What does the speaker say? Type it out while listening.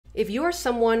If you are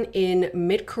someone in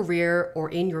mid-career or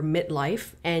in your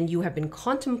midlife and you have been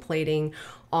contemplating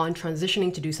on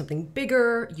transitioning to do something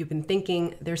bigger, you've been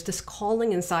thinking there's this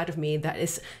calling inside of me that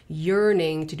is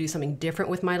yearning to do something different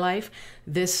with my life,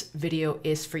 this video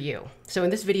is for you. So in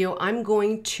this video, I'm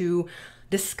going to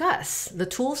discuss the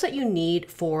tools that you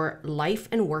need for life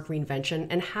and work reinvention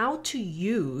and how to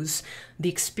use the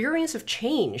experience of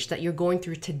change that you're going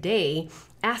through today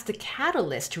as the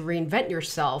catalyst to reinvent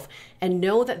yourself and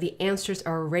know that the answers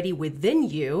are already within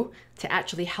you to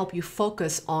actually help you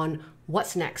focus on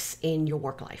what's next in your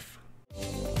work life.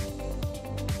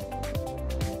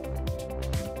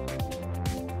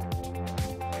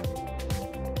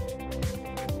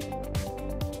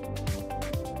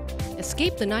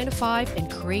 Escape the 9-to-5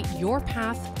 and create your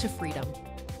path to freedom.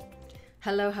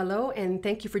 Hello, and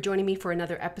thank you for joining me for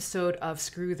another episode of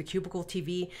Screw the Cubicle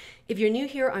TV. If you're new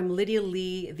here, I'm Lydia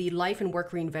Lee, the life and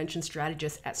work reinvention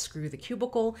strategist at Screw the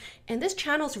Cubicle, and this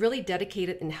channel is really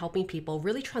dedicated in helping people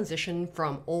really transition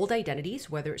from old identities,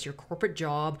 whether it's your corporate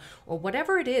job or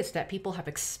whatever it is that people have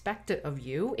expected of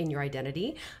you in your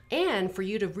identity, and for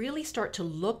you to really start to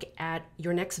look at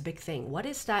your next big thing. What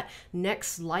is that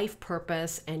next life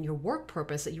purpose and your work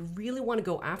purpose that you really want to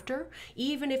go after,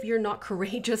 even if you're not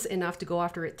courageous enough to go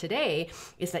after it today,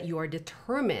 is that you are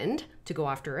determined to go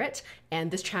after it. And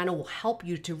this channel will help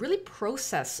you to really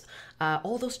process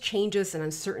all those changes and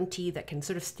uncertainty that can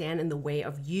sort of stand in the way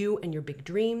of you and your big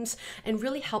dreams, and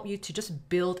really help you to just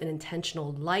build an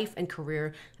intentional life and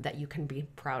career that you can be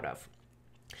proud of.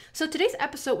 So today's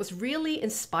episode was really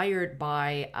inspired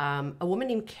by a woman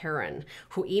named Karen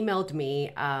who emailed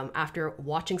me after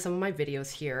watching some of my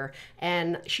videos here.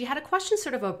 And she had a question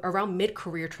sort of around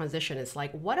mid-career transition. It's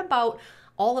like, what about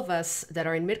all of us that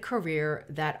are in mid-career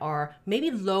that are maybe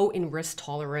low in risk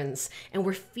tolerance, and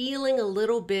we're feeling a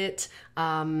little bit,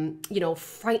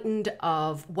 frightened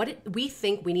of what we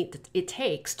think it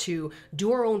takes to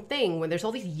do our own thing when there's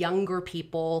all these younger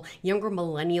people, younger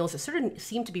millennials that sort of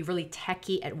seem to be really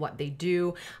techie at what they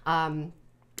do.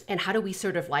 And how do we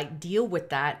sort of like deal with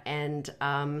that? And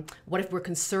what if we're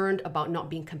concerned about not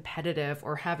being competitive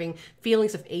or having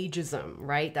feelings of ageism,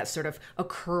 right? That's sort of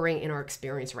occurring in our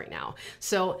experience right now.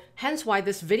 So hence why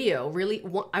this video really,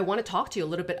 I want to talk to you a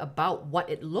little bit about what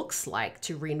it looks like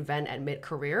to reinvent at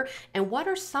mid-career and what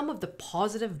are some of the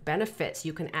positive benefits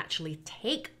you can actually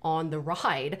take on the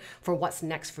ride for what's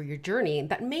next for your journey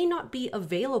that may not be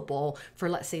available for,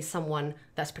 let's say, someone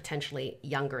that's potentially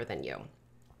younger than you.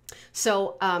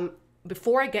 So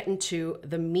before I get into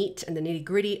the meat and the nitty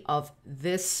gritty of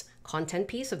this content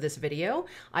piece of this video,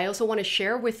 I also want to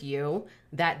share with you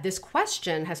that this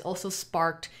question has also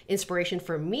sparked inspiration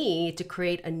for me to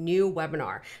create a new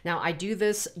webinar. Now, I do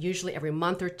this usually every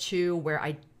month or two where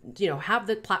I have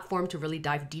the platform to really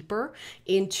dive deeper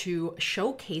into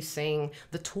showcasing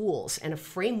the tools and a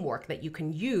framework that you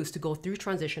can use to go through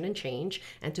transition and change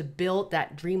and to build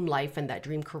that dream life and that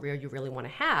dream career you really want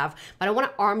to have. But I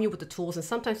want to arm you with the tools, and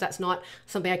sometimes that's not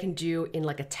something I can do in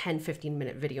like a 10-15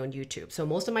 minute video on YouTube. So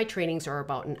most of my trainings are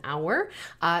about an hour.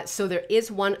 So there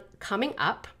is one coming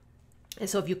up. And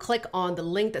so if you click on the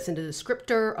link that's in the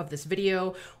descriptor of this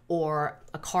video, or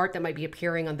a card that might be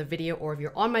appearing on the video, or if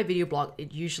you're on my video blog,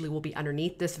 it usually will be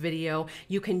underneath this video.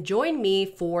 You can join me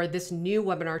for this new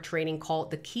webinar training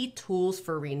called The Key Tools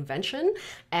for Reinvention,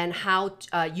 and how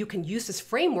you can use this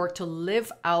framework to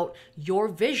live out your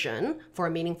vision for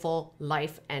a meaningful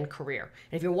life and career.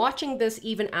 And if you're watching this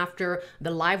even after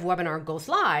the live webinar goes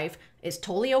live, it's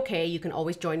totally okay. You can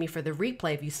always join me for the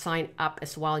replay if you sign up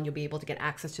as well, and you'll be able to get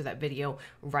access to that video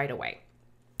right away.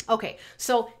 Okay,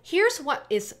 so here's what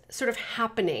is sort of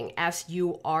happening as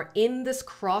you are in this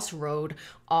crossroad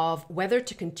of whether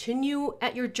to continue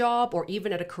at your job or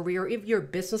even at a career. If you're a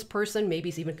business person, maybe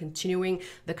it's even continuing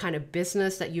the kind of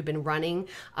business that you've been running.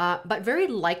 But very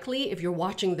likely, if you're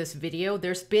watching this video,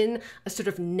 there's been a sort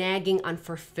of nagging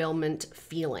unfulfillment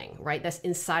feeling, right? That's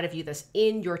inside of you, that's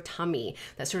in your tummy,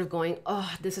 that's sort of going,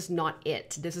 oh, this is not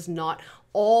it. This is not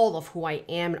all of who I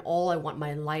am and all I want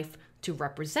my life to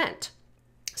represent.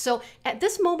 So at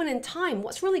this moment in time,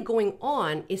 what's really going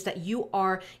on is that you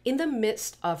are in the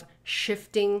midst of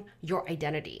shifting your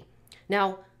identity.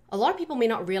 Now, a lot of people may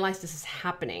not realize this is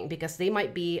happening because they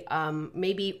might be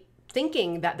maybe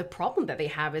thinking that the problem that they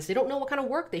have is they don't know what kind of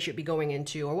work they should be going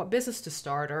into or what business to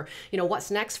start or, what's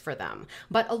next for them.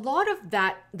 But a lot of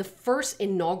that, the first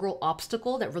inaugural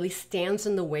obstacle that really stands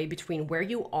in the way between where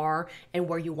you are and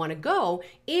where you want to go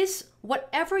is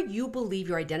whatever you believe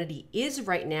your identity is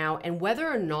right now, and whether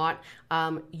or not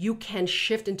you can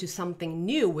shift into something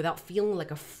new without feeling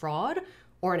like a fraud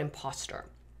or an imposter.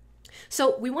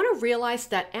 So we want to realize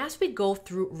that as we go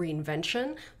through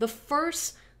reinvention, the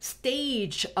first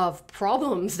stage of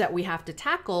problems that we have to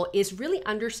tackle is really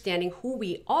understanding who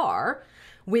we are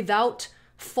without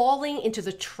falling into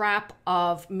the trap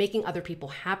of making other people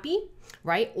happy,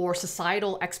 right? Or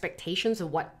societal expectations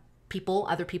of what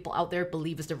other people out there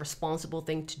believe is the responsible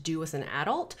thing to do as an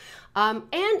adult. And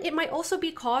it might also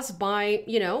be caused by,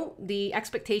 the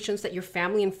expectations that your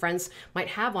family and friends might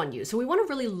have on you. So we want to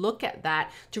really look at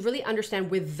that to really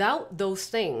understand, without those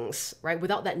things, right?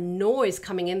 Without that noise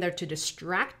coming in there to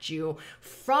distract you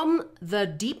from the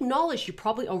deep knowledge you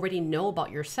probably already know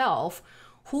about yourself,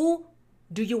 who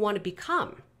do you want to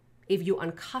become if you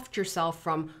uncuffed yourself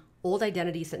from old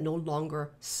identities that no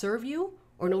longer serve you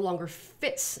or no longer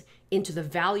fits into the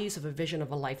values of a vision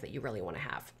of a life that you really want to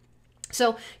have?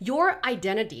 So your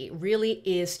identity really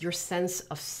is your sense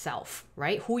of self,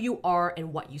 right? Who you are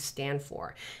and what you stand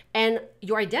for. And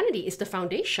your identity is the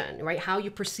foundation, right? How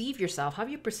you perceive yourself, how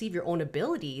you perceive your own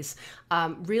abilities,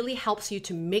 really helps you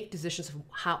to make decisions of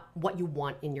what you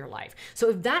want in your life. So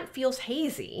if that feels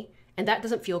hazy, and that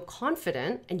doesn't feel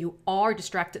confident, and you are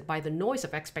distracted by the noise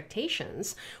of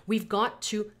expectations, we've got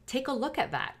to take a look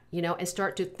at that, and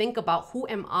start to think about, who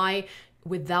am I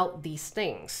without these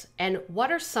things? And what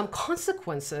are some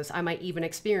consequences I might even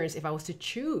experience if I was to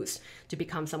choose to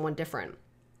become someone different?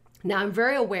 Now, I'm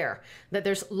very aware that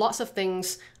there's lots of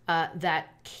things that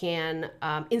can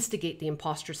instigate the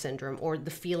imposter syndrome or the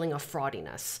feeling of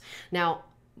fraudiness. Now,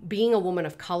 being a woman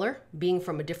of color, being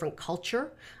from a different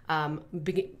culture,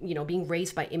 being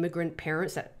raised by immigrant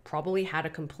parents that probably had a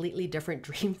completely different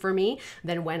dream for me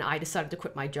than when I decided to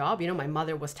quit my job. My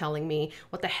mother was telling me,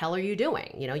 what the hell are you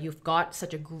doing? You've got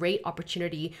such a great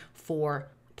opportunity for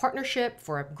partnership,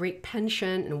 for a great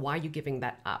pension, and why are you giving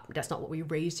that up? That's not what we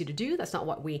raised you to do. That's not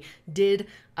what we did,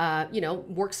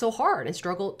 work so hard and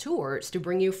struggle towards to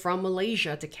bring you from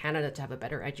Malaysia to Canada to have a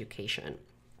better education.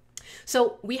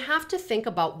 So we have to think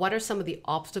about, what are some of the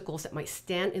obstacles that might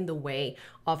stand in the way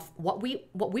of what we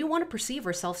want to perceive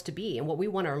ourselves to be and what we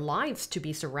want our lives to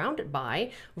be surrounded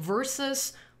by,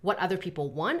 versus what other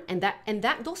people want. And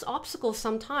that those obstacles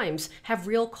sometimes have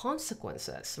real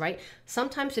consequences, right?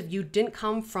 Sometimes if you didn't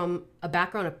come from a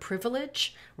background of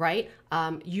privilege, right,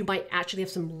 you might actually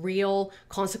have some real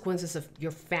consequences of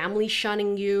your family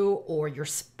shunning you, or your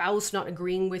spouse not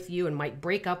agreeing with you and might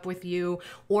break up with you,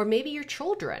 or maybe your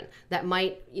children that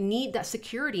might need that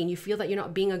security and you feel that you're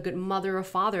not being a good mother or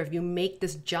father if you make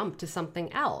this jump to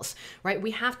something else, right? We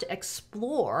have to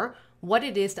explore what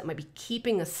it is that might be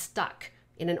keeping us stuck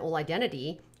in an old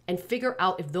identity and figure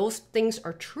out if those things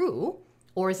are true,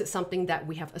 or is it something that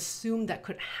we have assumed that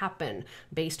could happen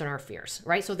based on our fears,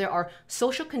 right? So there are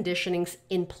social conditionings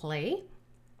in play.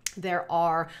 There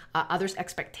are others'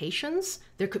 expectations.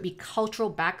 There could be cultural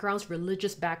backgrounds,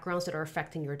 religious backgrounds that are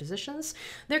affecting your decisions.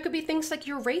 There could be things like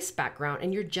your race background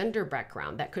and your gender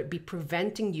background that could be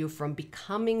preventing you from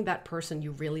becoming that person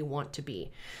you really want to be.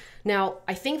 Now,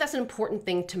 I think that's an important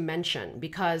thing to mention,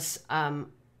 because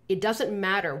it doesn't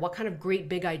matter what kind of great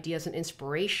big ideas and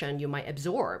inspiration you might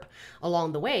absorb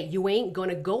along the way. You ain't going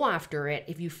to go after it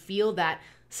if you feel that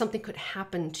something could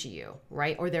happen to you,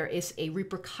 right? Or there is a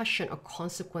repercussion or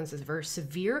consequences very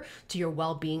severe to your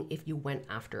well-being if you went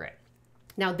after it.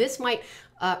 Now, this might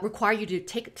require you to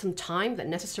take some time, that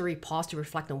necessary pause to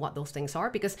reflect on what those things are,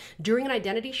 because during an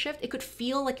identity shift, it could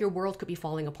feel like your world could be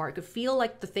falling apart. It could feel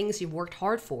like the things you've worked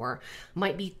hard for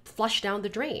might be flushed down the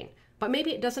drain. But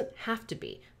maybe it doesn't have to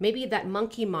be. Maybe that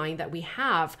monkey mind that we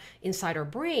have inside our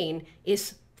brain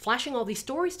is flashing all these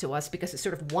stories to us because it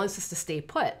sort of wants us to stay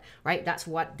put, right? That's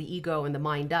what the ego and the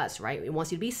mind does, right? It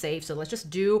wants you to be safe. So let's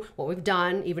just do what we've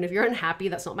done. Even if you're unhappy,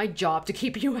 that's not my job to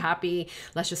keep you happy.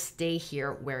 Let's just stay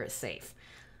here where it's safe.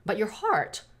 But your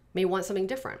heart may want something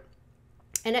different.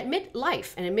 And at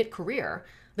midlife and in mid-career,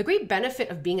 the great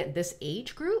benefit of being at this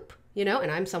age group, and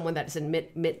I'm someone that is in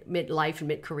midlife and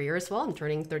mid-career as well. I'm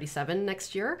turning 37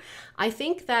 next year. I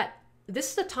think that this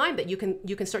is the time that you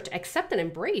can start to accept and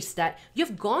embrace that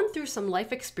you've gone through some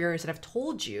life experience that have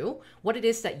told you what it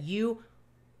is that you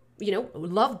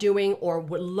love doing or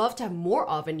would love to have more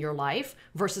of in your life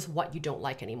versus what you don't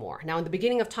like anymore. Now, in the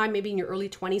beginning of time, maybe in your early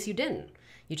 20s, you didn't.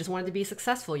 You just wanted to be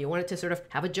successful. You wanted to sort of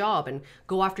have a job and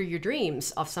go after your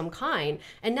dreams of some kind.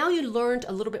 And now you learned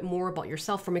a little bit more about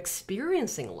yourself from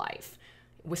experiencing life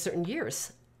with certain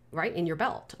years, right, in your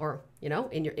belt, or in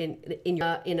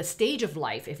a stage of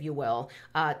life, if you will,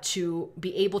 to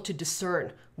be able to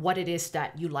discern what it is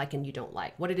that you like and you don't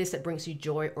like, what it is that brings you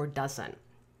joy or doesn't,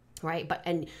 right?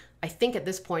 And I think at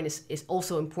this point is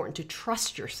also important to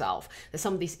trust yourself, that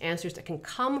some of these answers that can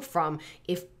come from,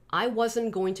 if I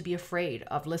wasn't going to be afraid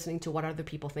of listening to what other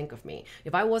people think of me,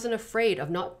 if I wasn't afraid of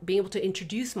not being able to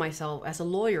introduce myself as a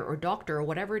lawyer or doctor or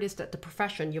whatever it is that the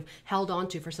profession you've held on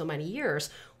to for so many years,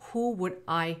 who would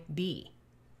I be?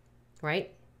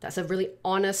 Right? That's a really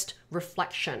honest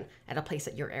reflection at a place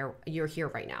that you're here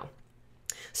right now.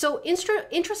 So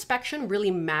introspection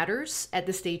really matters at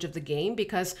this stage of the game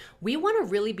because we want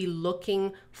to really be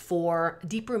looking for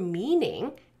deeper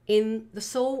meaning in the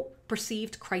so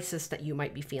perceived crisis that you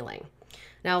might be feeling.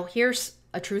 Now, here's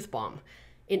a truth bomb.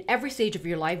 In every stage of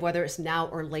your life, whether it's now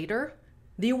or later,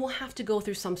 you will have to go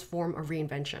through some form of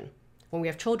reinvention. When we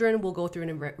have children, we'll go through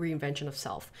a reinvention of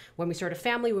self. When we start a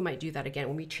family, we might do that again.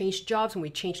 When we change jobs, when we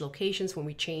change locations,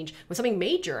 when something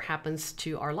major happens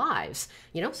to our lives,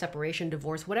 separation,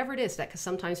 divorce, whatever it is, that can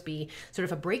sometimes be sort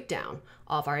of a breakdown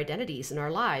of our identities in our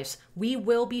lives, we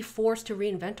will be forced to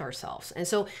reinvent ourselves. And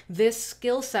so this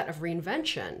skill set of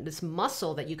reinvention, this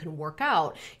muscle that you can work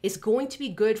out, is going to be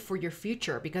good for your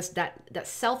future because that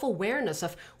self-awareness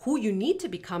of who you need to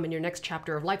become in your next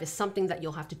chapter of life is something that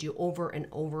you'll have to do over and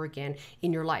over again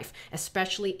in your life,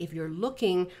 especially if you're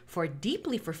looking for a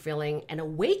deeply fulfilling and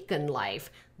awakened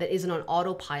life that isn't on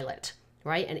autopilot,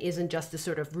 right? And isn't just this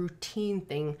sort of routine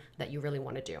thing that you really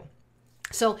want to do.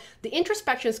 So the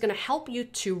introspection is going to help you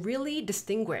to really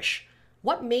distinguish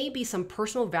what may be some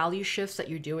personal value shifts that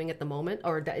you're doing at the moment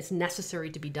or that is necessary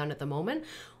to be done at the moment.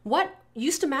 What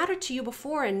used to matter to you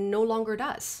before and no longer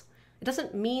does. It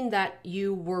doesn't mean that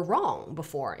you were wrong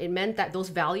before. It meant that those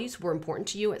values were important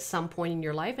to you at some point in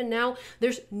your life. And now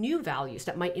there's new values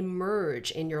that might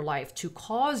emerge in your life to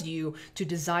cause you to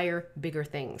desire bigger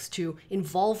things, to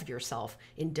involve yourself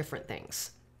in different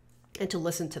things, and to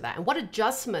listen to that. And what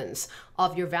adjustments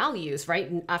of your values,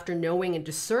 right, after knowing and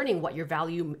discerning what your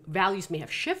values may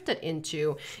have shifted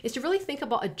into, is to really think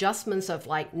about adjustments of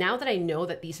like, now that I know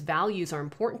that these values are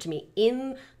important to me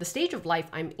in the stage of life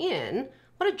I'm in,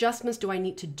 what adjustments do I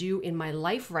need to do in my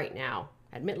life right now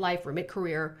at midlife or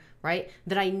mid-career, right,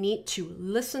 that I need to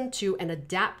listen to and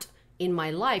adapt in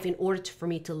my life in order for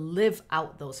me to live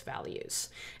out those values.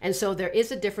 And so there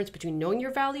is a difference between knowing your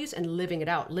values and living it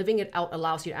out. Living it out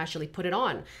allows you to actually put it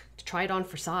on, to try it on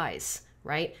for size,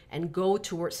 right? And go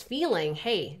towards feeling,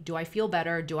 hey, do I feel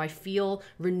better? Do I feel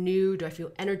renewed? Do I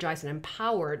feel energized and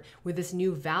empowered with this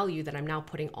new value that I'm now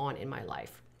putting on in my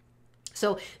life?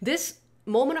 So this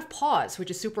moment of pause,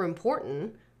 which is super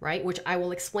important, right? Which I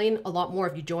will explain a lot more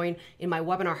if you join in my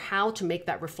webinar, how to make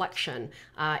that reflection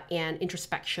and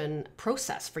introspection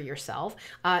process for yourself.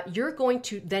 You're going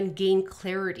to then gain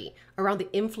clarity around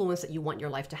the influence that you want your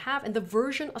life to have and the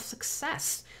version of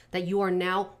success that you are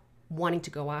now wanting to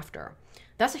go after.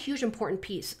 That's a huge important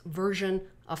piece, version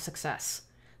of success.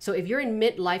 So if you're in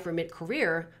midlife or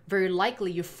mid-career, very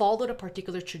likely you followed a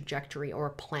particular trajectory or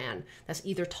a plan that's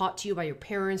either taught to you by your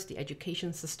parents, the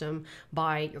education system,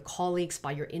 by your colleagues,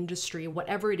 by your industry,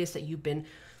 whatever it is that you've been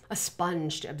a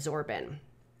sponge to absorb in.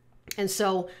 And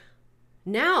so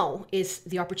now is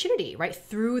the opportunity, right,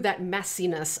 through that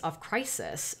messiness of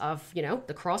crisis, of,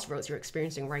 the crossroads you're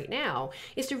experiencing right now,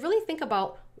 is to really think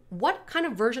about what kind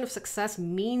of version of success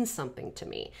means something to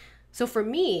me. So for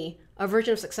me, a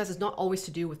version of success is not always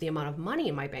to do with the amount of money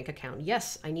in my bank account.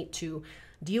 Yes, I need to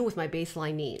deal with my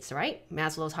baseline needs, right?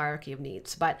 Maslow's hierarchy of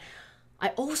needs. But I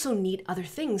also need other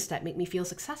things that make me feel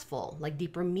successful, like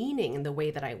deeper meaning in the way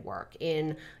that I work,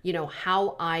 in,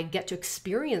 how I get to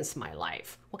experience my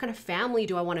life. What kind of family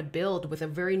do I want to build with a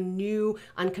very new,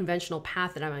 unconventional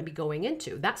path that I might be going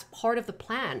into? That's part of the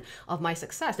plan of my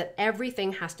success, that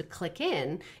everything has to click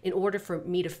in order for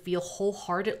me to feel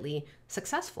wholeheartedly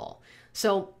successful.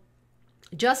 So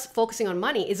just focusing on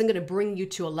money isn't going to bring you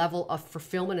to a level of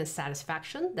fulfillment and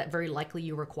satisfaction that very likely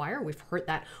you require. We've heard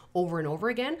that over and over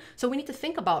again. So we need to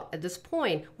think about, at this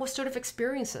point, what sort of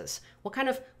experiences, what kind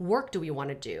of work do we want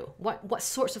to do? What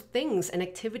sorts of things and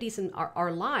activities in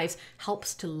our lives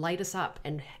helps to light us up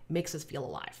and makes us feel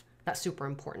alive? That's super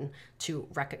important to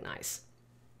recognize.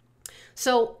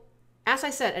 So as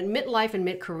I said, at midlife and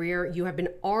mid-career, you have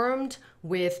been armed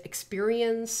with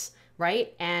experience,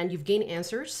 right? And you've gained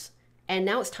answers. And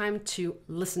now it's time to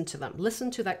listen to them.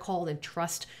 Listen to that call and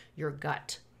trust your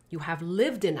gut. You have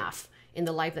lived enough in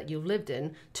the life that you've lived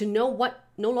in to know what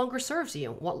no longer serves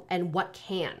you and what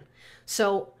can.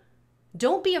 So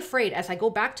don't be afraid. As I go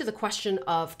back to the question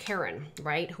of Karen,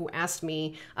 right, who asked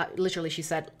me, literally she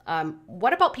said,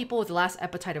 what about people with less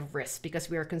appetite of risk? Because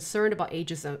we are concerned about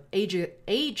ageism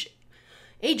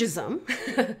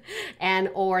and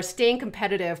or staying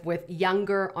competitive with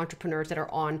younger entrepreneurs that are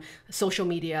on social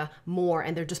media more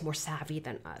and they're just more savvy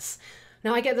than us.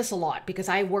 Now, I get this a lot because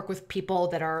I work with people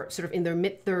that are sort of in their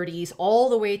mid 30s all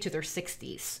the way to their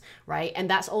 60s, right? And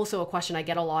that's also a question I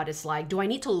get a lot is like, do I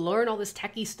need to learn all this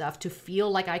techie stuff to feel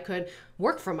like I could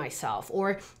work for myself?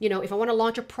 Or, if I want to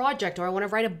launch a project, or I want to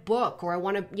write a book, or I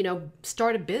want to,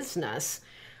 start a business,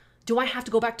 do I have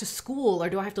to go back to school, or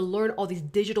do I have to learn all these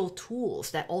digital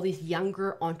tools that all these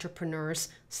younger entrepreneurs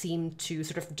seem to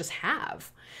sort of just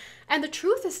have? And the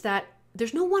truth is that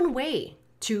there's no one way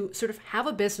to sort of have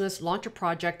a business, launch a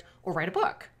project, or write a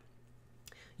book.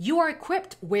 You are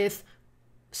equipped with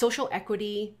social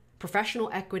equity, professional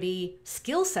equity,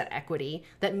 skill set equity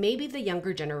that maybe the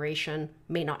younger generation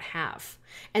may not have.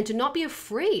 And to not be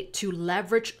afraid to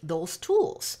leverage those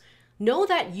tools. Know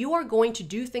that you are going to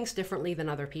do things differently than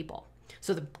other people.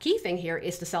 So the key thing here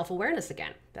is the self-awareness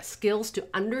again, the skills to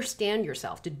understand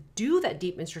yourself, to do that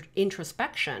deep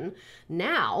introspection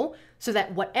now, so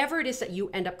that whatever it is that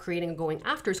you end up creating and going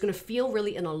after is going to feel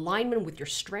really in alignment with your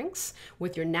strengths,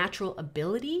 with your natural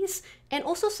abilities, and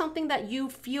also something that you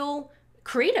feel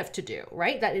creative to do,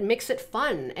 right? That it makes it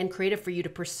fun and creative for you to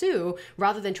pursue,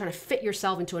 rather than trying to fit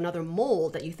yourself into another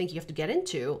mold that you think you have to get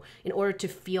into in order to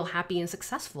feel happy and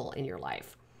successful in your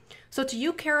life. So to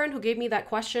you, Karen, who gave me that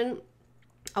question,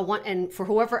 and for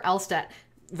whoever else that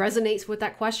resonates with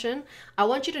that question, I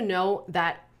want you to know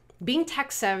that being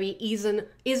tech savvy isn't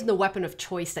the weapon of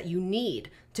choice that you need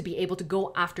to be able to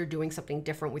go after doing something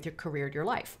different with your career, your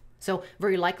life. So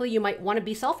very likely you might want to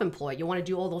be self-employed. You want to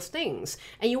do all those things,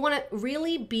 and you want to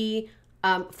really be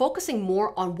focusing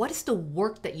more on what is the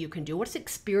work that you can do, what's the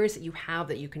experience that you have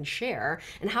that you can share,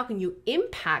 and how can you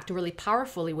impact really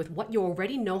powerfully with what you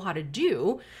already know how to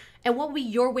do, and what will be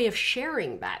your way of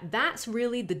sharing that. That's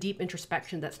really the deep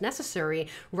introspection that's necessary,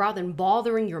 rather than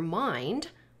bothering your mind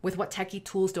with what techie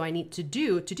tools do I need to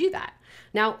do that.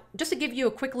 Now, just to give you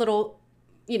a quick little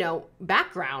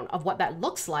background of what that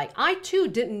looks like. I too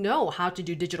didn't know how to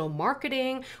do digital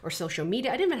marketing or social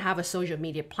media. I didn't even have a social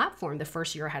media platform the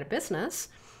first year I had a business.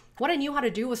 What I knew how to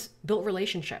do was build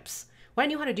relationships. What I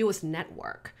knew how to do was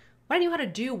network. What I knew how to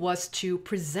do was to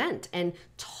present and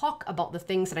talk about the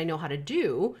things that I know how to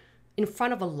do in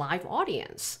front of a live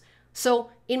audience. So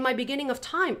in my beginning of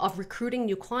time of recruiting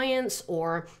new clients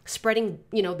or spreading,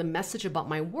 the message about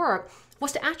my work,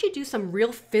 was to actually do some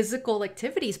real physical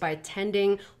activities by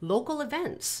attending local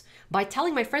events, by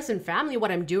telling my friends and family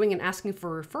what I'm doing and asking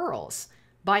for referrals,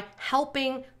 by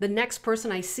helping the next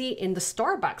person I see in the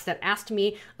Starbucks that asked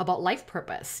me about life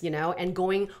purpose, and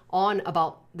going on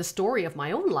about the story of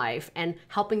my own life and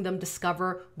helping them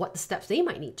discover what the steps they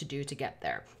might need to do to get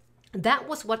there. That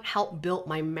was what helped build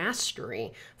my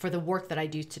mastery for the work that I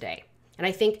do today. And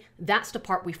I think that's the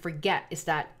part we forget, is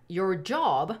that your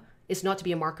job is not to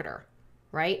be a marketer,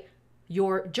 right?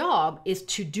 Your job is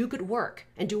to do good work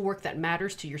and do work that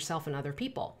matters to yourself and other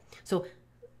people. So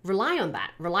rely on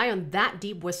that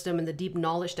deep wisdom and the deep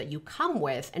knowledge that you come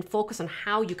with, and focus on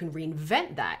how you can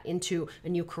reinvent that into a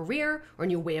new career or a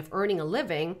new way of earning a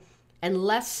living, and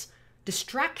less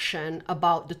distraction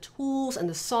about the tools and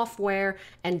the software,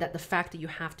 and that the fact that you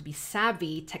have to be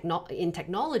savvy in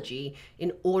technology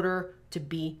in order to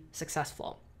be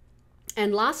successful.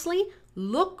 And lastly,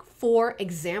 look for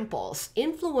examples,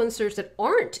 influencers that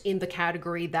aren't in the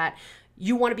category that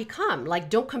you want to become.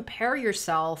 Like, don't compare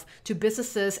yourself to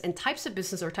businesses and types of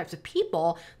business or types of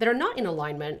people that are not in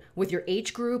alignment with your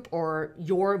age group or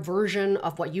your version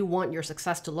of what you want your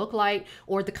success to look like,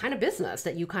 or the kind of business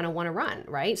that you kind of want to run,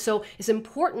 right? So it's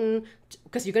important,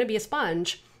 because you're going to be a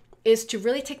sponge, is to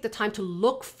really take the time to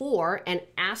look for and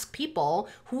ask people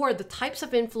who are the types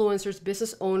of influencers,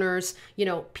 business owners,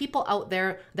 people out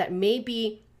there that may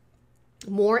be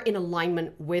more in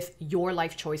alignment with your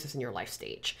life choices and your life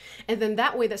stage. And then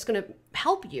that way, that's going to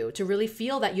help you to really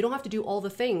feel that you don't have to do all the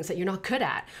things that you're not good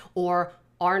at or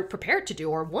aren't prepared to do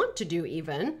or want to do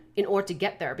even in order to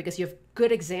get there, because you have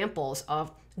good examples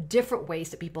of different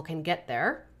ways that people can get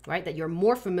there, right? That you're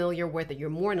more familiar with, that you're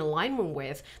more in alignment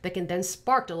with, that can then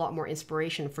spark a lot more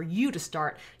inspiration for you to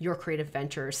start your creative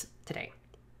ventures today.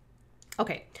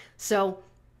 Okay, so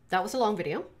that was a long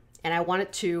video, and I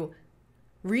wanted to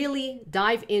really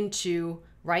dive into,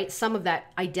 right, some of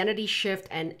that identity shift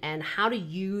and how to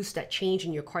use that change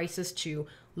in your crisis to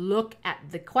look at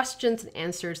the questions and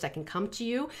answers that can come to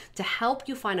you to help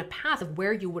you find a path of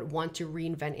where you would want to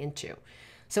reinvent into.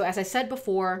 So as I said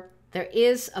before, there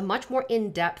is a much more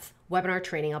in-depth webinar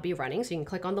training I'll be running. So you can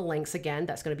click on the links again.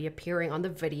 That's going to be appearing on the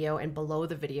video and below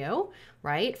the video,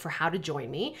 right, for how to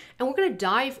join me. And we're going to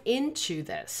dive into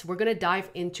this. We're going to dive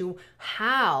into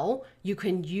how you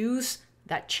can use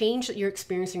that change that you're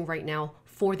experiencing right now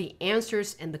for the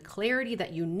answers and the clarity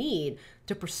that you need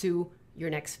to pursue your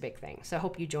next big thing. So I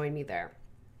hope you join me there.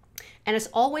 And as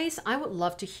always, I would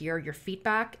love to hear your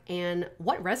feedback and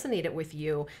what resonated with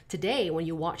you today when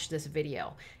you watched this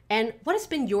video. And what has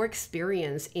been your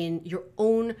experience in your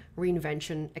own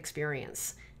reinvention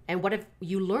experience? And what have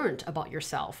you learned about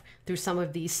yourself through some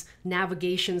of these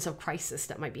navigations of crisis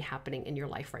that might be happening in your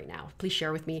life right now? Please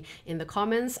share with me in the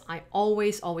comments. I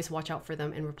always watch out for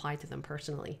them and reply to them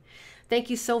personally. Thank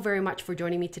you so very much for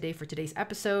joining me today for today's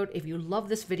episode. If you love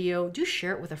this video, do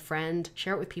share it with a friend,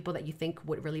 share it with people that you think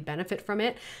would really benefit from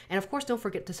it. And of course, don't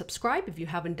forget to subscribe if you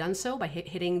haven't done so by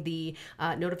hitting the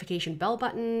notification bell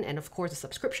button and of course the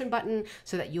subscription button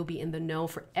so that you'll be in the know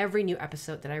for every new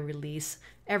episode that I release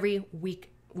every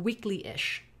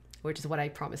weekly-ish, which is what I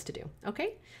promise to do.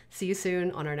 Okay, see you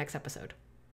soon on our next episode.